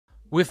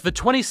With the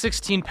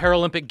 2016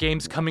 Paralympic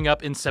Games coming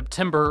up in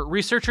September,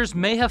 researchers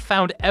may have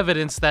found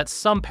evidence that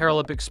some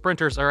Paralympic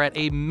sprinters are at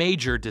a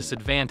major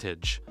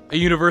disadvantage. A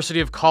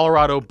University of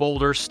Colorado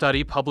Boulder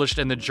study published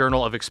in the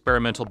Journal of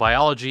Experimental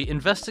Biology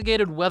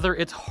investigated whether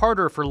it's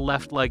harder for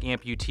left leg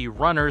amputee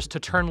runners to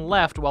turn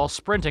left while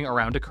sprinting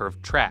around a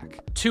curved track.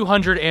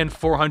 200 and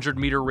 400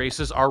 meter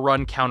races are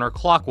run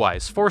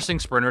counterclockwise, forcing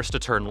sprinters to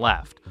turn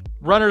left.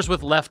 Runners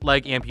with left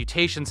leg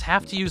amputations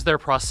have to use their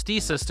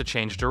prosthesis to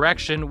change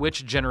direction,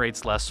 which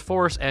generates less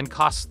force and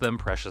costs them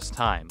precious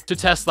time. To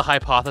test the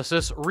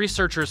hypothesis,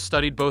 researchers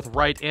studied both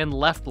right and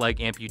left leg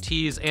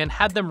amputees and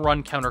had them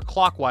run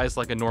counterclockwise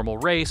like a normal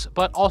race,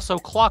 but also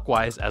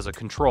clockwise as a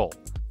control.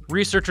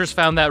 Researchers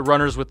found that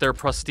runners with their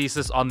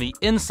prosthesis on the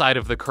inside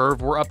of the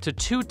curve were up to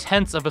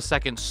 0.2 of a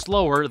second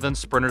slower than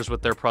sprinters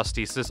with their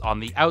prosthesis on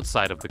the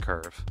outside of the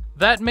curve.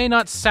 That may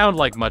not sound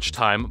like much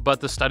time,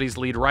 but the study's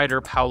lead writer,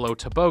 Paulo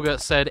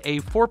Taboga, said a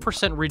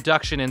 4%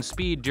 reduction in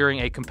speed during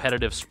a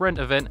competitive sprint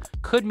event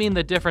could mean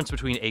the difference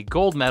between a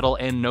gold medal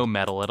and no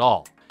medal at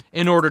all.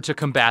 In order to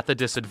combat the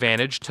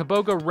disadvantage,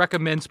 Taboga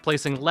recommends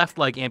placing left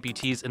leg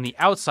amputees in the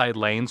outside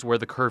lanes where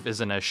the curve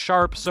isn't as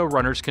sharp so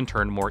runners can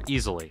turn more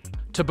easily.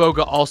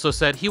 Taboga also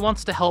said he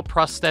wants to help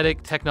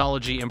prosthetic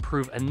technology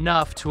improve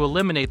enough to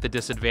eliminate the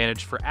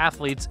disadvantage for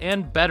athletes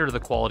and better the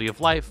quality of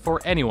life for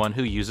anyone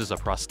who uses a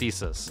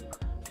prosthesis.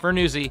 For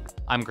Newsy,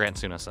 I'm Grant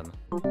Sunison.